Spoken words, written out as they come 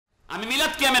আমি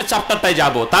মিলাদ কিয়ামের চ্যাপ্টারটায়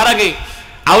যাব, তার আগে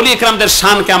আউলিয়া ইকরামদের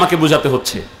শানকে আমাকে বোঝাতে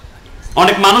হচ্ছে।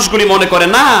 অনেক মানুষগুলি মনে করে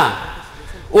না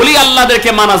ওলি আল্লাহদেরকে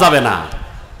মানা যাবে না।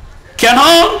 কেন?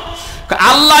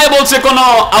 আল্লাহ বলছে কোন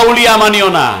আউলিয়া মানিও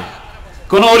না,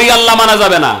 কোন ওলি আল্লাহ মানা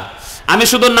যাবে না। আমি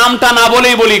শুধু নামটা না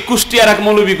বলেই বলি, কুষ্টিয়ার এক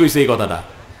মৌলবী কইছে এই কথাটা,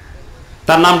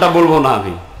 তার নামটা বলবো না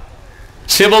আমি।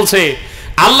 সে বলছে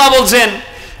আল্লাহ বলছেন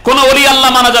কোন ওলি আল্লাহ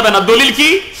মানা যাবে না। দলিল কি?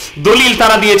 দলিল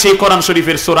তারা দিয়েছে এই কোরআন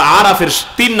শরীফের সূরা আরাফের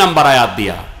 3 নম্বর আয়াত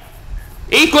দিয়া।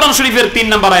 এই কোরআন শরীফের 3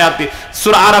 নম্বর আয়াত দিয়ে,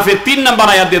 সূরা আরাফের 3 নম্বর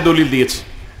আয়াত দিয়ে দলিল দিয়েছে।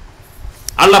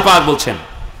 আল্লাহ পাক বলছেন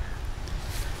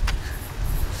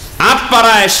 8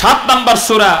 পারায় 7 নম্বর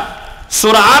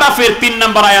সূরা আরাফের 3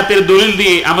 নম্বর আয়াতের দলিল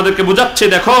দিয়ে আমাদেরকে বোঝাচ্ছে,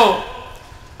 দেখো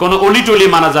কোন ওলি টলি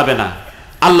মানা যাবে না।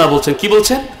 আল্লাহ বলছেন, কি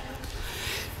বলছেন?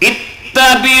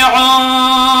 ইত্তাবিউ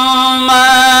মা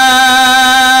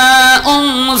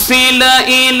উনসিলা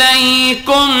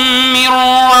ইলাইকুম মির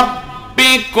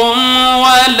রাব্বিকুম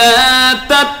ওয়া লা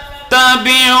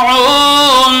তাত্তাবিউ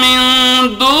মিন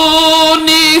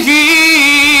দুনিহি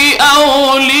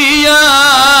আউলিয়া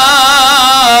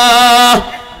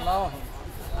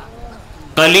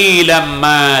কালিলাম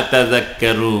মা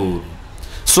তাযাক্কারুন।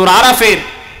 সূরা আরাফের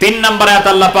 3 নম্বর আয়াত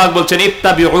আল্লাহ পাক বলছেন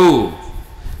ইত্তাবিউ,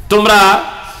 তোমরা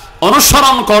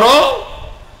অনুসরণ করো,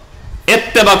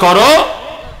 ইত্তেবা করো,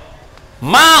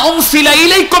 মা উনসিলা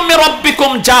ইলাইকুম মির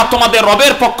রাব্বিকুম, যা তোমাদের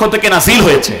রবের পক্ষ থেকে নাযিল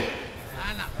হয়েছে।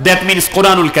 দ্যাট মিন্স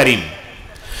কোরআনুল কারীম।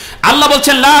 আল্লাহ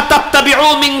বলছেন লা তাত্তাবিউ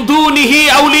মিন দুনিহি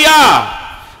আউলিয়া,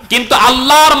 কিন্তু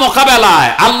আল্লাহর মোকাবেলায়,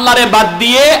 আল্লাহরে বাদ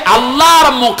দিয়ে আল্লাহর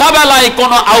মোকাবেলায়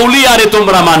কোন আউলিয়ারে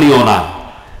তোমরা মানিও না।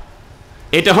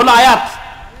 এটা হলো আয়াত।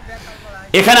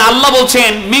 এখানে আল্লাহ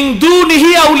বলছেন মিন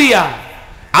দুনিহি আউলিয়া,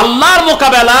 আল্লাহর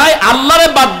মোকাবেলায় আল্লাহরে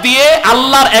বাদ দিয়ে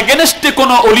আল্লাহর এগেনস্টে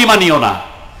কোন ওলি মানিও না।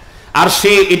 আর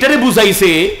সে এটারে বুঝাইছে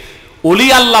ওলি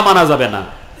আল্লাহ মানা যাবে না।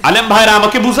 আলেম ভাইরা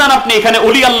আমাকে বুঝান, আপনি এখানে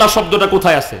ওলি আল্লাহ শব্দটা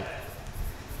কোথায় আছে?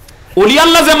 ওলি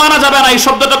আল্লাহ যে মানা যাবে না এই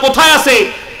শব্দটা কোথায় আছে?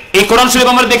 এই কোরআন শরীফ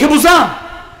আমরা দেখে বুঝা।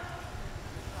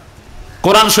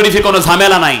 কোরআন শরীফে কোনো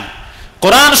ঝামেলা নাই,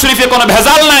 কোরআন শরীফে কোনো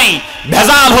ভেজাল নাই।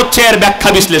 ভেজাল হচ্ছে এর ব্যাখ্যা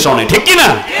বিশ্লেষণে, ঠিক কি না?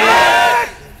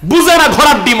 বুঝে না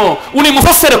ঘোড়ার ডিমো, উনি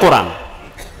মুফাসসিরে কোরআন,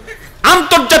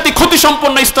 আন্তর্জাতিক ক্ষতি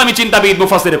সম্পন্ন ইসলামী চিন্তাবিদ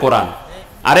মুফাসসিরে কোরআন।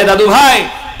 আরে দাদু ভাই,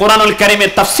 কোরআনুল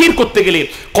কারীমের তাফসীর করতে গেলে,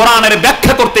 কোরআনের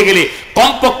ব্যাখ্যা করতে গেলে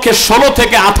কমপক্ষে 16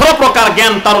 থেকে 18 প্রকার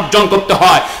জ্ঞান তার অর্জন করতে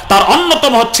হয়। তার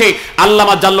অন্যতম হচ্ছে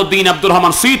আল্লামা জালালউদ্দিন আব্দুর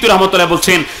রহমান সুয়ুতী রাহমাতুল্লাহ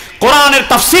বলছেন, কোরআনের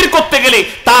তাফসীর করতে গেলে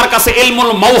তার কাছে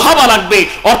ইলমুল মাওহাবা লাগবে,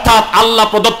 অর্থাৎ আল্লাহ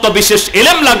প্রদত্ত বিশেষ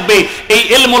ইলম লাগবে। এই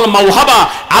ইলমুল মাওহাবা,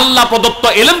 আল্লাহ প্রদত্ত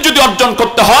ইলম যদি অর্জন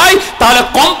করতে হয়, তাহলে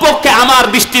কমপক্ষে আমার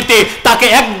দৃষ্টিতে তাকে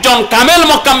একজন কামেল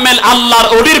মোকাম্মেল আল্লাহর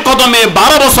ওলির কদমে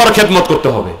 12 বছর খেদমত করতে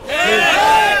হবে।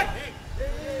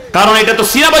 কারণ এটা তো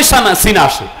সিনা বাইসা না, সিনা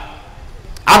আসে,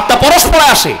 আত্মা পরস্পরে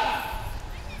আসে।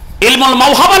 ইলমুল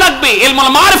মাওহাবা লাগবে,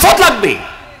 ইলমুল মারিফত লাগবে,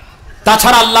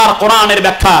 তাছাড়া আল্লাহর কোরআনের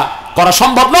ব্যাখ্যা করা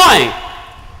সম্ভব নয়,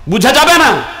 বুঝা যাবে না।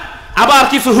 আবার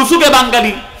কিছু হুসুকে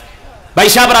বাঙালি ভাই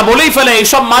সাহেবরা বলেই ফেলে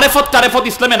এইসব মারিফত তারিফত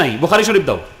ইসলামে নাই। বুখারী শরীফ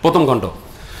দাও প্রথম খণ্ড,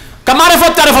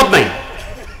 মারিফত তারিফত নাই,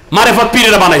 মারিফত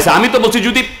পীরেরা বানাইছে। আমি তো বলছি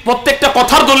যদি প্রত্যেকটা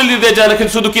কথার দলিল দিতে যায়,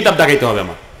 কিন্তু শুধু কিতাব দেখাইতে হবে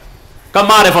আমার,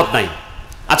 মারিফত নাই।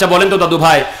 আচ্ছা বলেন তো দাদু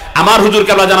ভাই, আমার হুজুর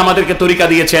কেবলা জান আমাদেরকে তরিকা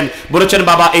দিয়েছেন, বলেছেন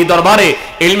বাবা এই দরবারে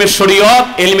ইলমে শরীয়ত,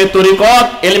 ইলমে তরিকত,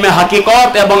 ইলমে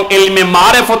হাকিকত এবং ইলমে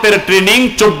মারিফতের ট্রেনিং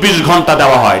 24 ঘন্টা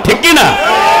দেওয়া হয়, ঠিক কি না?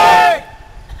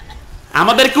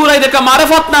 আমাদেরকে ওরাই দেখা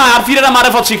মারিফত না, আর ফিরেরা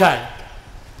মারিফত শিখায়।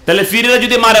 তাহলে ফিরেরা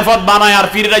যদি মারিফত বানায় আর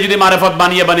ফিরেরা যদি মারিফত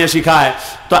বানিয়ে বানিয়ে শিখায়,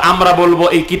 তো আমরা বলবো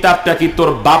এই কিতাবটা কি তোর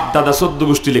বাপ দাদা 14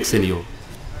 গোষ্ঠী লিখছে নিও।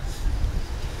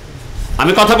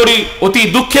 আমি কথা বলি অতি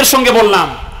দুঃখের সঙ্গে বললাম,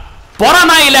 পড়া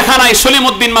নাই লেখা নাই।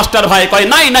 সলিমউদ্দিন মাস্টার ভাই কয়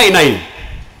নাই নাই নাই।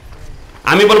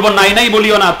 আমি বলবো নাই নাই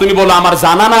বলিও না, তুমি বলো আমার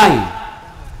জানা নাই।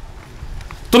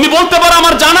 তুমি বলতে পারো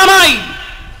আমার জানা নাই।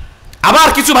 আবার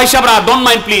কিছু ভাই সাহেবরা ডোন্ট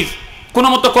মাইন্ড প্লিজ, কোন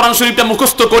মতো কোরআন শরীফটা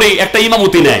মুখস্থ করে একটা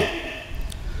ইমামতি নেয়,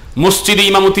 মসজিদে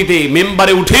ইমামতিতে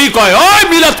মেম্বারে উঠেই কয় ওই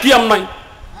মিলাদ কিয়াম নাই।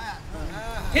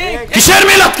 কিসের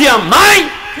মিলাদ কিয়াম নাই?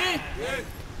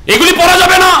 এগুলি পড়া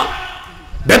যাবে না,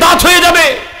 বেদাত হয়ে যাবে।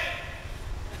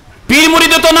 পীর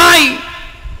মুরিদে তো নাই,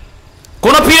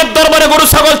 কোন পীরের দরবারে গরু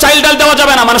ছাগল চাইল ডাল দেওয়া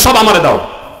যাবে না, মানে সব আমারে দাও।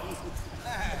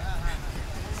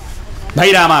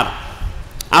 ভাইরা আমার,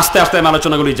 আস্তে আস্তে আমি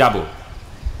আলোচনাগুলি যাব।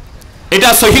 এটা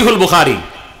সহিহুল বুখারী,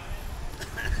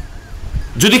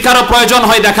 যদি কারো প্রয়োজন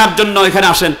হয় দেখার জন্য এখানে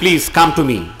আসেন, প্লিজ কাম টু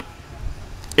মি।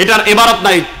 এটার ইবারত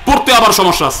নাই, পড়তে আবার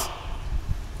সমস্যা আছে,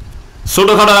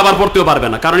 ছোটখাটো আবার পড়তেও পারবে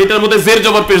না, কারণ এটার মধ্যে জের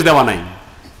জবর পেশ দেওয়া নাই।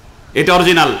 এটা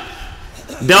অরিজিনাল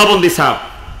দেওয়াবন্দি সাহেব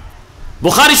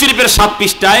বুখারী শরীফের 7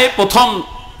 পৃষ্ঠায় প্রথম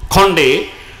খণ্ডে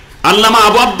আল্লামা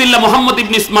আবু আব্দুল্লাহ মুহাম্মদ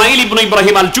ইবনে ইসমাইল ইবনে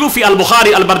ইব্রাহিম আল জুফি আল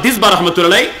বুখারী আল বারদিসবা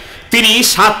রাহমাতুল্লাহ তিনি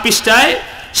 7 পৃষ্ঠায়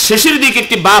শেষের দিকে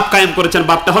একটি বাব কায়েম করেছেন।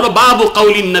 বাবটা হলো বাবু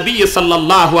কাউলিন নবী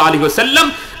সাল্লাল্লাহু আলাইহি ওয়াসাল্লাম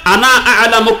আনা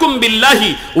আ'লামুকুম বিল্লাহি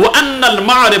ওয়া আন্নাল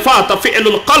মা'রিফাতা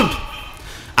ফি'লুল কলব।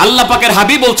 আল্লাহ পাকের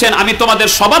হাবিব বলছেন আমি তোমাদের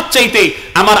সবার চাইতে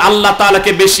আমার আল্লাহ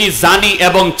তাআলাকে বেশি জানি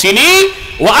এবং চিনি।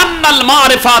 ওয়া আন্নাল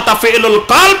মা'রিফাতা ফি'লুল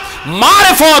কলব,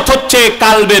 মারিফত হচ্ছে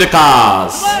কলবের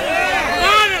কাজ।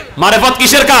 মারিফত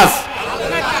কিসের কাজ?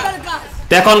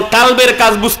 এখন কলবের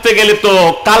কাজ বুঝতে গেলে তো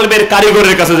কলবের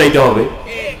কারিগরের কাছে যাইতে হবে।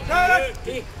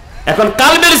 এখন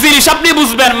কলবের জিনিস আপনি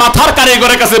বুঝবেন, মাথার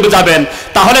কারিগরের কাছে যাবেন,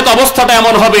 তাহলে তো অবস্থাটা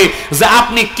এমন হবে যে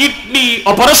আপনি কিডনি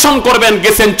অপারেশন করবেন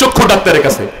গেছেন চক্ষু ডাক্তারের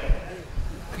কাছে,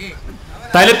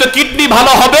 তাহলে তো কিডনি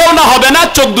ভালো হবেও না, হবে না,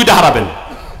 চোখ দুইটা হারাবেন।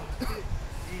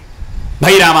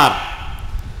 ভাইরা আমার,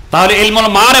 তাহলে ইলমুল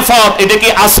মারিফত এটা কি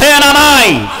আছে না নাই?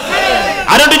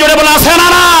 আর একটু জোরে বলে আছে না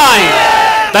নাই?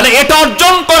 তাহলে এটা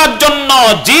অর্জন করার জন্য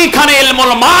যেখানে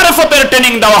ইলমুল মারিফতের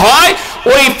ট্রেনিং দেওয়া হয়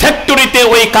ওই ফ্যাক্টরিতে,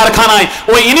 ওই কারখানায়,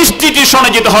 ওই ইনস্টিটিউশনে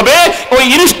যেতে হবে। ওই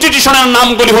ইনস্টিটিউশনের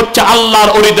নামগুলি হচ্ছে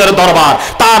আল্লাহর ওলিদের দরবার।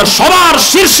 তার সবার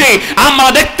শীর্ষে আমরা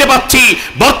দেখতে পাচ্ছি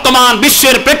বর্তমান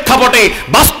বিশ্বের প্রেক্ষাপটে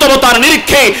বাস্তবতার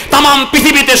নিরীক্ষে তামাম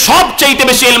পৃথিবীতে সবচেয়ে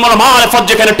বেশি ইলমুল মারিফত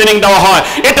যেখানে ট্রেনিং দেওয়া হয়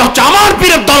এটা হচ্ছে আমার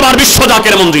পীরের দরবার, বিশ্ব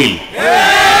জাকের মঞ্জিল।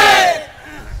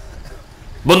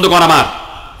 বন্ধুগণ আমার,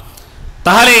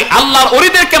 তাহলে আল্লাহর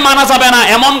ওলিদেরকে মানা যাবে না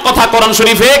এমন কথা কোরআন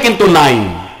শরীফে কিন্তু নাই।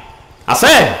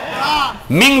 আছে?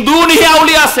 মিন দুনিহি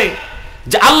আউলিয়া আছে,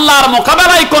 যে আল্লাহর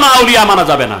মোকাবেলায় কোন আউলিয়া মানা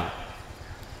যাবে না।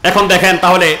 এখন দেখেন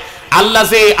তাহলে আল্লাহ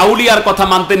যে আউলিয়ার কথা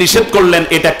মানতে নিষেধ করলেন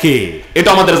এটা কে? এটা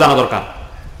আমাদের জানা দরকার।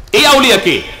 এই আউলিয়া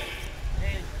কে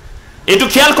একটু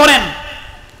খেয়াল করেন।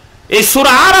 এই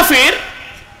সূরা আরাফের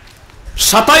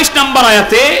 27 নম্বর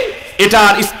আয়াতে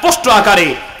এটার স্পষ্ট আকারে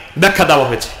ব্যাখ্যা দেওয়া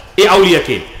হয়েছে। এই আউলিয়া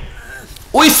কে?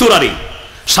 ওই সূরারই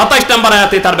 27 নম্বর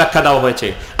আয়াতে তার ব্যাখ্যা দেওয়া হয়েছে।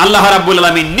 আল্লাহ রাব্বুল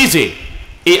আলামিন নিজে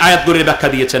এই আয়াতগুলির ব্যাখ্যা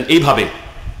দিয়েছেন এইভাবে।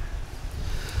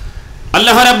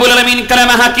 আল্লাহ রাব্বুল আলামিন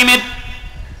কালামে হাকিমের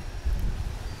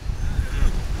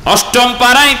 8ম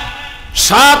পারায়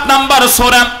 7 নম্বর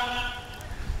সূরা,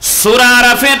 সূরা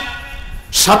আরাফের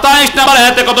 27 নম্বর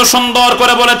আয়াতে কত সুন্দর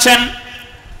করে বলেছেন,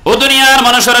 ও দুনিয়ার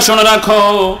মানুষেরা শুনে রাখো,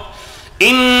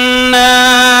 ইন্না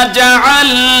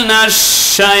জাআলনা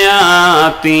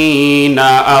শায়াতিনা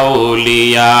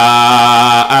আউলিয়া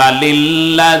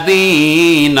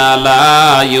লিল্লাযীনা লা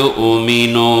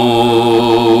ইউমিনুন।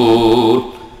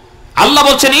 আল্লাহ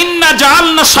বলছেন ইন্না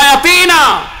জাআলনা শায়াতিনা,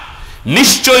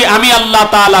 নিশ্চয় আমি আল্লাহ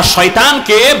তাআলা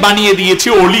শয়তানকে বানিয়ে দিয়েছি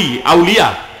ওলি, আউলিয়া।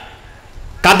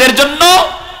 কাদের জন্য?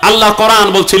 আল্লাহ কোরআন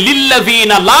বলছে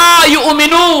লিল্লাযীনা লা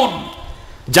ইউমিনুন,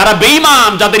 যারা বেঈমান,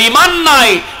 যাদের ঈমান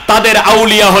নাই তাদের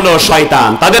আউলিয়া হলো শয়তান।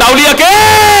 তাদের আউলিয়া কে?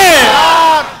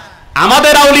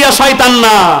 আমাদের আউলিয়া শয়তান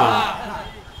না,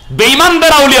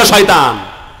 বেঈমানদের আউলিয়া শয়তান।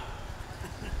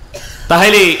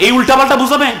 তাহলে এই উল্টাপাল্টা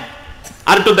বুঝাবেন।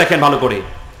 আর একটু দেখেন ভালো করে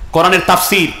কোরআনের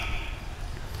তাফসীর।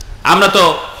 আমরা তো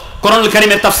কোরআনুল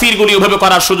কারীমের তাফসীরগুলি ওইভাবে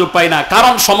করার সুযোগ পাই না,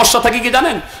 কারণ সমস্যা থাকে কি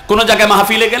জানেন? কোন জায়গায়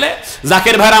মাহফিলে গেলে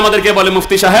জাকের ভাইরা আমাদেরকে বলে,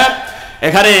 মুফতি সাহেব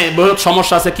এখানে বহুত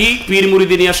সমস্যা আছে। কি? পীর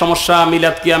মুরিদি নিয়ে সমস্যা,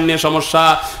 মিলাদ কিয়াম নিয়ে সমস্যা,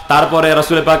 তারপরে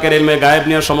রাসূল পাকের ইলমে গায়েব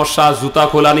নিয়ে সমস্যা, জুতা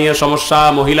খোলা নিয়ে সমস্যা,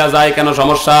 মহিলা যায় কেন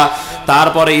সমস্যা,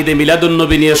 তারপরে ঈদে মিলাদুন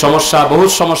নবী নিয়ে সমস্যা,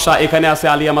 বহুত সমস্যা। এখানে আছে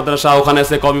আলিয়া মাদ্রাসা, ওখানে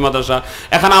আছে কওমি মাদ্রাসা।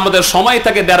 এখানে আমাদের সময়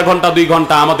থাকে 1.5 ঘন্টা 2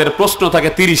 ঘন্টা, আমাদের প্রশ্ন থাকে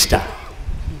 30টা।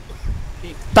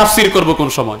 তাফসীর করব কোন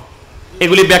সময়?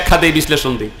 এগুলি ব্যাখ্যা দেই,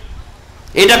 বিশ্লেষণ দেই,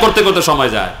 এটা করতে করতে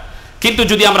সময় যায়। কিন্তু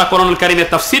যদি আমরা কোরআনুল কারীমের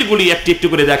তাফসীরগুলি একটু একটু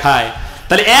করে দেখাই,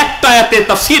 তাহলে একটা আয়াতের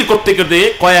তাফসীর করতে করতে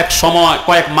কয়েক সময়,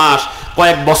 কয়েক মাস,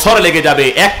 কয়েক বছর লেগে যাবে।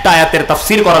 একটা আয়াতের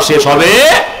তাফসীর করা শেষ হবে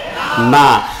না।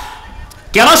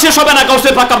 কেন শেষ হবে না?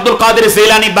 গাউসে পাক আব্দুল কাদের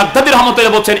জিলানী বাগদাদী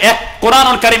রাহমাতুল্লাহ বলেন, এক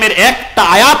কোরআনুল কারীমের একটা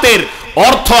আয়াতের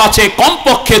অর্থ আছে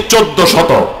কমপক্ষে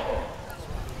 1400।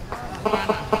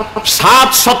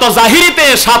 700 জাহিরিতে,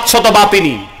 700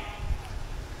 বাতিনি,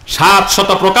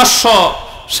 700 প্রকাশ্য,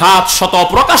 700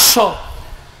 অপ্রকাশ্য।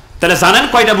 তাহলে জানেন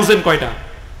কয়টা? বুঝেন কয়টা?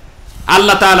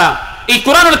 আল্লাহ তাআলা এই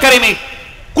কোরআনুল কারীমে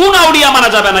কোন আউলিয়া মানা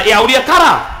যাবে না, এই আউলিয়া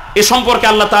কারা, এ সম্পর্কে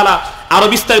আল্লাহ তাআলা আরো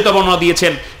বিস্তারিত বর্ণনা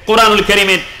দিয়েছেন কোরআনুল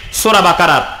কারীমের সূরা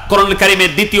বাকারার, কোরআনুল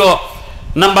কারীমের 2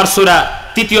 নম্বর সূরা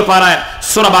 3 পারায়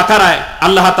সূরা বাকারায়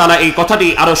আল্লাহ তাআলা এই কথাটি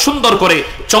আরো সুন্দর করে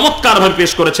চমৎকারভাবে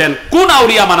পেশ করেছেন। কোন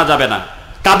আউলিয়া মানা যাবে না,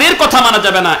 কাদের কথা মানা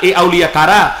যাবে না, এই আউলিয়া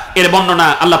কারা, এর বর্ণনা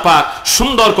আল্লাহ পাক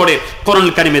সুন্দর করে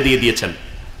কোরআনুল কারীমে দিয়ে দিয়েছেন।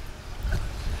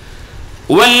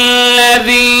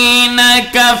 والذين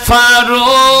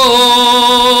كفروا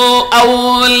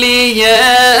أولياءهم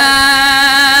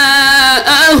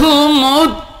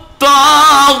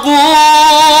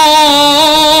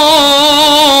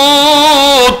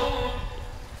الطاغوت।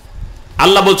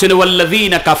 আল্লাহ বলছেন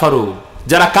ওয়াল্লাযীনা কাফারু,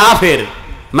 যারা কাফের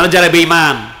মানে যারা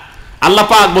বেঈমান, আল্লাহ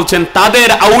পাক বলছেন তাদের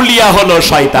আউলিয়া হলো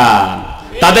শয়তান।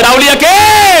 তাদের আউলিয়া কে?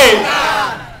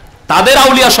 তাদের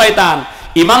আউলিয়া শয়তান,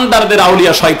 ঈমানদারদের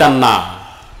আউলিয়া শয়তান না।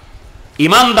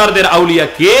 ঈমানদারদের আউলিয়া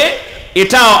কে,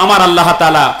 এটাও আমার আল্লাহ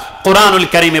তাআলা কোরআনুল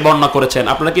কারীমে বর্ণনা করেছেন।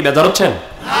 আপনারা কি বেজার হচ্ছেন?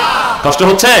 কষ্ট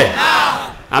হচ্ছে?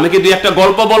 আমি কি দুই একটা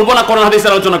গল্প বলবো না কোরআন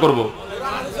হাদিসের আলোচনা করব?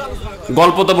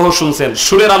 গল্প তো বহু শুনছেন,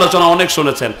 সুরের আলোচনা অনেক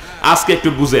শুনেছেন, আজকে একটু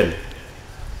বুঝেন।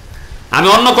 আমি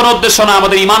অন্য কোনো উদ্দেশ্য না,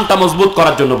 আমাদের ঈমানটা মজবুত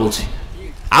করার জন্য বলছি।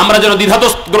 আমরা যেন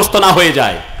দ্বিধাগ্রস্ত না হয়ে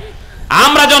যায়,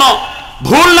 আমরা যেন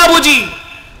ভুল না বুঝি,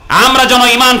 আমরা যেন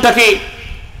ঈমানটাকে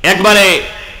একবারে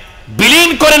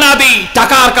বিলীন করে না দিই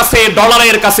টাকার কাছে,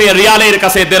 ডলারের কাছে, রিয়ালের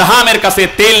কাছে, দিরহামের কাছে,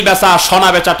 তেল বেচা, সোনা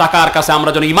বেচা টাকার কাছে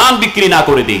আমরা যেন ঈমান বিক্রি না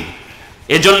করে দিই।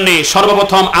 এজন্য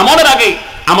সর্বপ্রথম আমলের আগে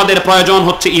আমাদের প্রয়োজন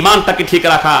হচ্ছে ঈমানটাকে ঠিক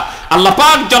রাখা। আল্লাহ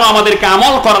পাক যেন আমাদেরকে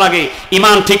আমল করার আগে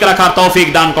ঈমান ঠিক রাখার তৌফিক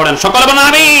দান করেন। সকলে বলেন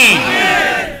আমিন।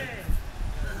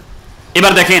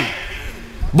 এবার দেখেন,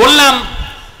 বললাম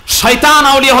শয়তান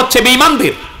আউলিয়া হচ্ছে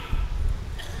বেঈমানদের,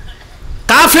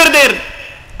 কাফেরদের।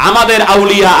 আমাদের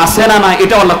আউলিয়া আছে না না,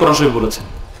 এটা আল্লাহ কোরআন শরীফে বলেছেন।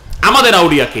 আমাদের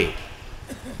আউলিয়া কে?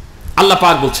 আল্লাহ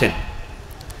পাক বলছেন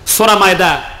সূরা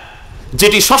মায়দা,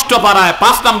 যেটি 6ষ্ঠ পারায়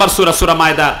 5 নম্বর সূরা, সূরা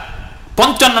মায়দা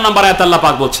 55 নম্বর আয়াত আল্লাহ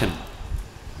পাক বলছেন,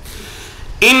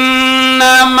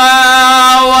 ইন্নামা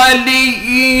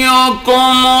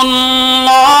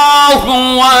ওয়ালিয়্যুকুমুল্লাহু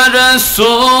ওয়া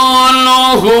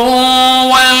রাসূলুহু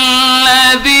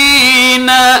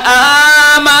ওয়াল্লাযীনা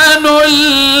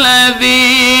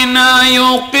আমানুল্লাযীনা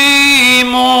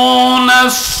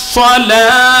ইউকিমুনাস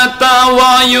সালাতা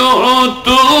ওয়া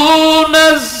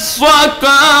ইউতুনাস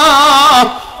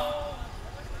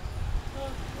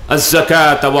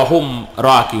যাকাতা ওয়া হুম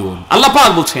রাকিউন। আল্লাহ পাক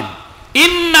বলছেন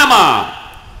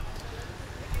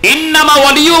ইন্নামা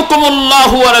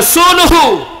ওয়ালিয়্যুকুমুল্লাহু ওয়া রাসূলুহু,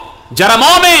 যারা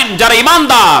মুমিন, যারা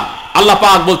ঈমানদার, আল্লাহ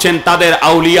পাক বলছেন তাদের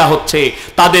আউলিয়া হচ্ছে,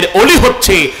 তাদের ওলি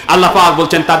হচ্ছে, আল্লাহ পাক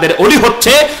বলছেন তাদের ওলি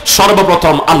হচ্ছে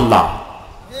সর্বপ্রথম আল্লাহ।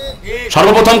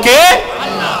 সর্বপ্রথম কে?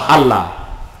 আল্লাহ।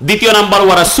 দ্বিতীয় নাম্বার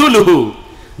ওয়া রাসূলুহু,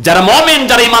 যারা মুমিন,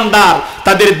 যারা ঈমানদার,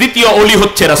 তাদের দ্বিতীয় ওলি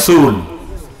হচ্ছে রাসূল।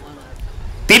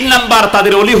 3 নাম্বার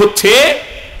তাদের ওলি হচ্ছে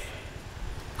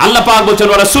আল্লাহ পাক বলছেন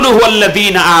ওয়া রাসূলুহু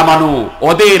আল্লাযীনা আমানু,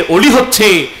 ওদের ওলি হচ্ছে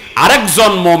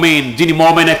আরেকজন মুমিন, যিনি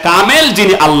মুমিনে কামেল,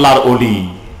 যিনি আল্লাহর ওলি,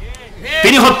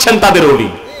 তিনি হচ্ছেন তাদের ওলি।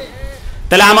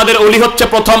 তাহলে আমাদের ওলি হচ্ছে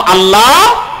প্রথম আল্লাহ,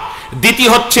 দ্বিতীয়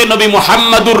হচ্ছে নবী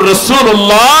মুহাম্মদুর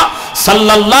রাসূলুল্লাহ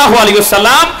সাল্লাল্লাহু আলাইহি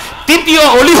ওয়াসাল্লাম, তৃতীয়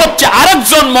ওলি হচ্ছে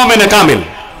আরেকজন মুমিনে কামেল।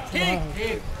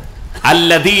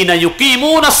 আল্লাযীনা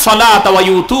ইউকিমুনাস সালাতা ওয়া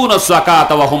ইউতুনাস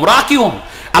যাকাতা ওয়া হুম রাকিউন।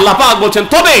 আল্লাহ পাক বলছেন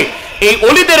তবে এই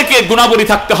ওলিদেরকে গুণাবলী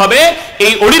থাকতে হবে,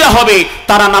 এই ওলিরা হবে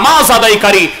তারা নামাজ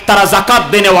আদায়কারী, তারা যাকাত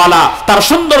দেনেওয়ালা, তারা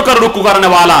সুন্দর করে রুকু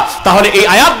করানেওয়ালা। তাহলে এই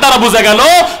আয়াত দ্বারা বোঝা গেল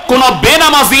কোন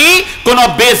বেনামাজি, কোন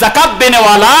বেযাকাত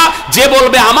দেনেওয়ালা যে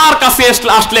বলবে আমার কাছে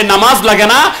আসলে নামাজ লাগে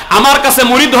না, আমার কাছে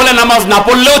মুরিদ হলে নামাজ না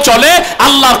পড়লেও চলে,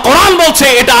 আল্লাহর কোরআন বলছে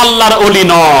এটা আল্লাহর ওলি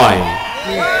নয়।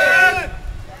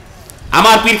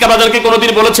 আমার পীর কাবাদারকে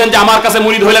কোনদিন বলেছেন যে আমার কাছে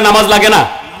মুরিদ হলে নামাজ লাগে না?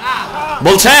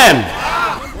 বলছেন?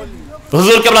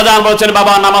 হুজুর কেবলা জান বলেছেন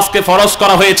বাবা নামাজকে ফরজ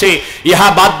করা হয়েছে, ইহা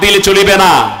বাদ দিলে চলিবে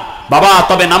না বাবা,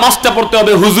 তবে নামাজটা পড়তে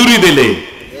হবে হুজুরি দিলে।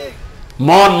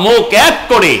 মন মুখ এক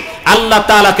করে আল্লাহ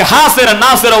তাআলাকে হাসির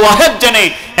নাসির ওয়াহিদ জেনে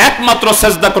একমাত্র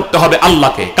সিজদা করতে হবে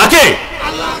আল্লাহকে। কাকে?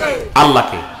 আল্লাহকে।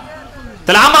 আল্লাহকে।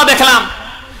 তাহলে আমরা দেখলাম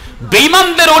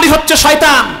বেঈমানদের ওলি হচ্ছে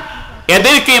শয়তান,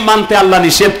 এদেরকে মানতে আল্লাহ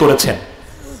নিষেধ করেছেন।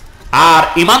 আর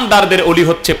ঈমানদারদের ওলি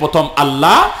হচ্ছে প্রথম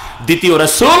আল্লাহ, দ্বিতীয়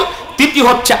রাসূল, তৃতীয়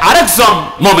হচ্ছে আরেকজন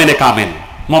মুমিনে কামেল,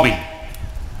 মুমিন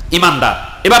ঈমানদার।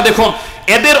 এবার দেখুন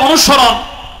এদের অনুসরণ,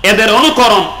 এদের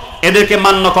অনুকরণ, এদেরকে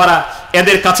মান্য করা,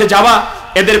 এদের কাছে যাওয়া,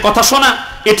 এদের কথা শোনা,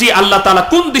 এটি আল্লাহ তাআলা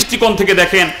কোন দৃষ্টিকোণ থেকে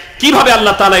দেখেন, কিভাবে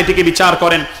আল্লাহ তাআলা এটিকে বিচার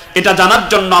করেন, এটা জানার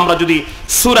জন্য আমরা যদি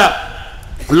সূরা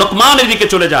লোকমানের দিকে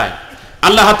চলে যাই,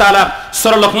 আল্লাহ তাআলা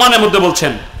সূরা লোকমানের মধ্যে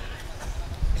বলছেন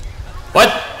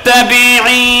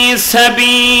ওয়াত্তাবিঈ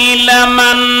সাবিলা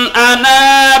মান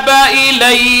আনাবা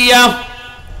ইলাইয়া।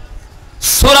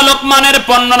 সূরা লোকমানের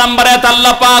 15 নম্বর আয়াত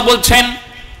আল্লাহ পাক বলছেন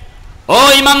ও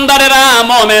ঈমানদারেরা,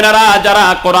 মুমিনেরা যারা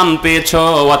কোরআন পেয়েছো,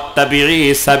 ওয়াত্তাবিঈ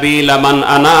সাবিলা মান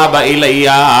আনাবা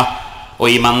ইলাইয়া, ও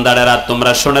ঈমানদারেরা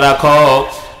তোমরা শুনে রাখো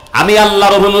আমি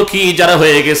আল্লাহর অভিমুখী যারা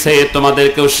হয়ে গেছে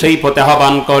তোমাদেরকেও সেই পথে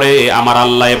আহ্বান করে আমার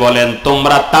আল্লাহ বলেন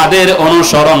তোমরা তাদের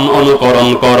অনুকরণ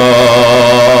করো।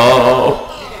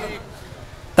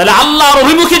 তাহলে আল্লাহর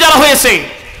অভিমুখী যারা হয়েছে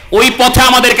ওই পথে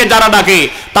আমাদেরকে যারা ডাকে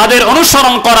তাদের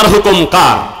অনুসরণ করার হুকুম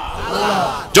কার?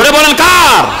 জোরে বলেন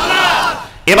কার?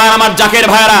 এবার আমার জাকের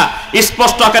ভাইরা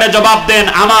স্পষ্ট আকারে জবাব দেন।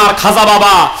 আমার খাজা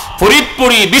বাবা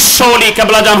ফরিদপুরি বিশ্বওলি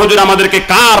কেবলাজান হুজুর আমাদেরকে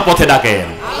কার পথে ডাকেন?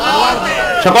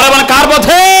 সকলে বলেন কার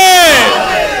পথে?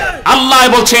 আল্লাহ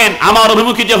বলছেন আমার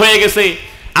অভিমুখী যে হয়ে গেছে,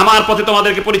 আমার পথে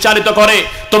তোমাদেরকে পরিচালিত করে,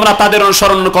 তোমরা তাদের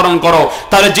অনুসরণ করো।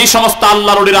 তাহলে যে সমস্ত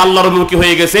আল্লাহর ওলিরা আল্লাহর অভিমুখী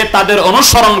হয়ে গেছে তাদের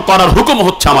অনুসরণ করার হুকুম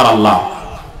হচ্ছে আমার আল্লাহ।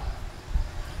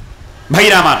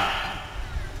 ভাইরা আমার,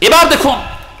 এবার দেখুন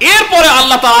এরপরে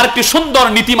আল্লাহ তাআলা আরেকটি সুন্দর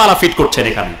নীতিমালা ফিট করছেন।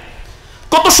 এখানে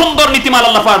কত সুন্দর নীতিমালা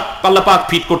আল্লাহ পাক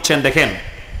ফিট করছেন দেখেন।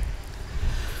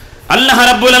 আল্লাহ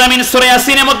রাব্বুল আলামিন সূরা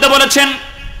ইয়াসিনের মধ্যে বলেছেন,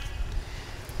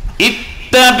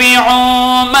 ইত্তাবিউ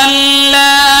মান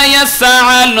লা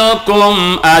ইয়াসআলুকুম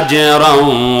আজরান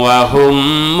ওয়া হুম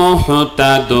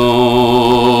মুহতাদুন।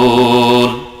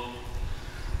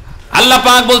 আল্লাহ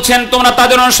পাক বলছেন তোমরা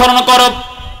তাদের অনুসরণ করো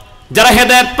যারা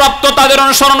হেদায়েত প্রাপ্ত, তাদের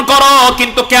অনুসরণ করো।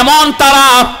 কিন্তু কেমন তারা?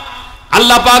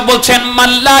 আল্লাহ পাক বলছেন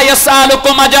মান লা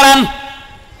ইয়াসআলুকুম আজরান,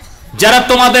 যারা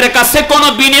তোমাদের কাছে কোনো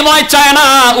বিনিময় চায় না,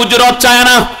 উজরত চায়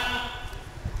না।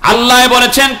 আল্লাহ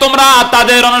বলেছেন তোমরা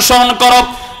তাদের অনুসরণ করো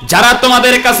যারা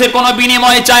তোমাদের কাছে কোনো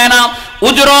বিনিময় চায় না,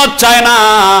 উজরত চায় না।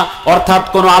 অর্থাৎ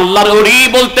কোন আল্লাহর ওলি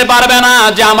বলতে পারবে না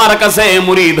যে আমার কাছে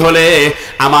মুরিদ হলে,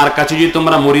 আমার কাছে যদি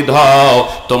তোমরা মুরিদ হও,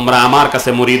 তোমরা আমার কাছে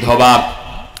মুরিদ হবা,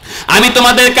 আমি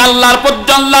তোমাদেরকে আল্লাহর পথ,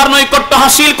 আল্লাহর নৈকট্য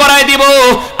হাসিল করাই দিব,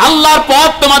 আল্লাহর পথ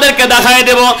তোমাদেরকে দেখাই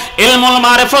দেব, ইলমুল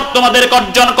মারিফত তোমাদেরকে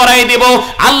অর্জন করাই দিব,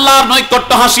 আল্লাহর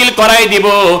নৈকট্য হাসিল করাই দিব।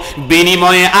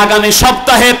 বিনিময়ে আগামী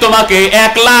সপ্তাহে তোমাকে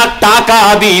 1 লাখ টাকা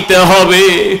দিতে হবে।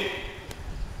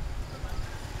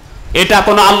 এটা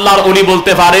কোন আল্লাহর ওলি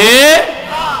বলতে পারে?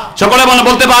 সকলে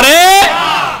বলতে পারে?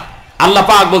 আল্লাহ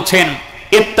পাক বলছেন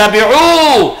ইত্তাবিউ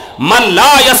মান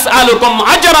লা ইয়াসআলুকুম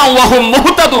আজরান ওয়া হুম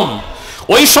মুহতাদুন।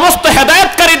 ওই সমস্ত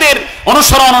হেদায়েতকারীদের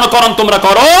অনুকরণ তোমরা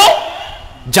করো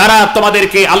যারা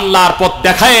তোমাদেরকে আল্লাহর পথ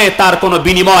দেখায়, তার কোনো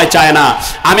বিনিময় চায় না।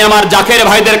 আমি আমার জাকের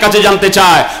ভাইদের কাছে জানতে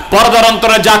চাই, পর্দার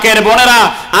অন্তরে জাকের বোনেরা,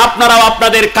 আপনারাও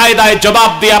আপনাদের কায়দায়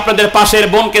জবাব দিয়ে আপনাদের পাশের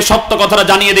বোনকে সত্য কথাটা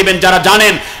জানিয়ে দিবেন যারা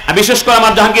জানেন। বিশেষ করে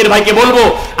আমার জাহাঙ্গীর ভাইকে বলবো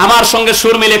আমার সঙ্গে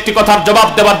সুর মিলে একটি কথার জবাব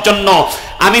দেওয়ার জন্য।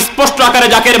 আমি স্পষ্ট আকারে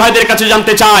জাকের ভাইদের কাছে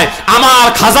জানতে চাই, আমার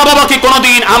খাজা বাবা কি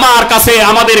কোনোদিন আমার কাছে,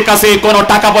 আমাদের কাছে কোনো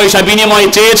টাকা পয়সা বিনিময়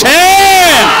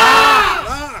চেয়েছেন?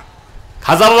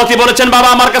 খাজা বাবা কি বলেছেন বাবা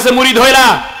আমার কাছে মুরিদ হইলা,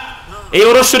 এই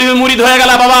ওরস শরীফে মুরিদ হয়ে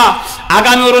গেলা বাবা,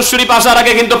 আগামী ওরস শরীফ আসার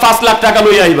আগে কিন্তু 5 লাখ টাকা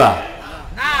লই আইবা?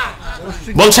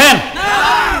 বলছেন?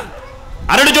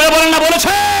 আর একটু জোরে বলেন না,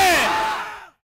 বলেছেন?